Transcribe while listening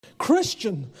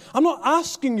Christian, I'm not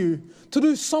asking you to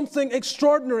do something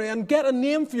extraordinary and get a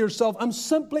name for yourself. I'm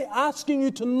simply asking you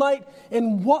tonight,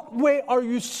 in what way are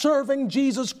you serving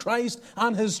Jesus Christ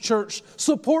and His church,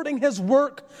 supporting His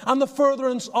work and the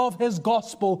furtherance of His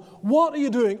gospel? What are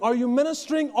you doing? Are you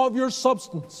ministering of your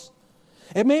substance?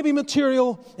 It may be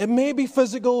material, it may be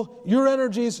physical, your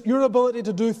energies, your ability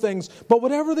to do things. But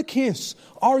whatever the case,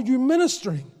 are you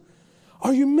ministering?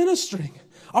 Are you ministering?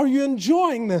 Are you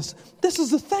enjoying this? This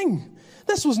is the thing.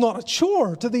 This was not a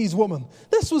chore to these women.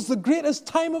 This was the greatest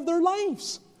time of their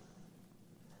lives.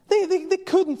 They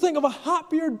couldn't think of a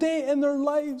happier day in their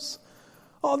lives.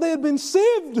 Oh, they had been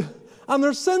saved and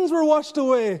their sins were washed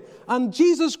away. And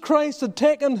Jesus Christ had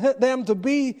taken them to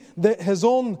be His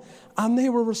own. And they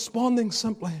were responding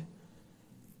simply,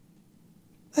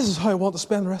 this is how I want to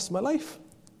spend the rest of my life.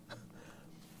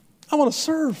 I want to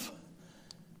serve.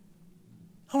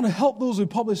 I want to help those who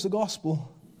publish the gospel.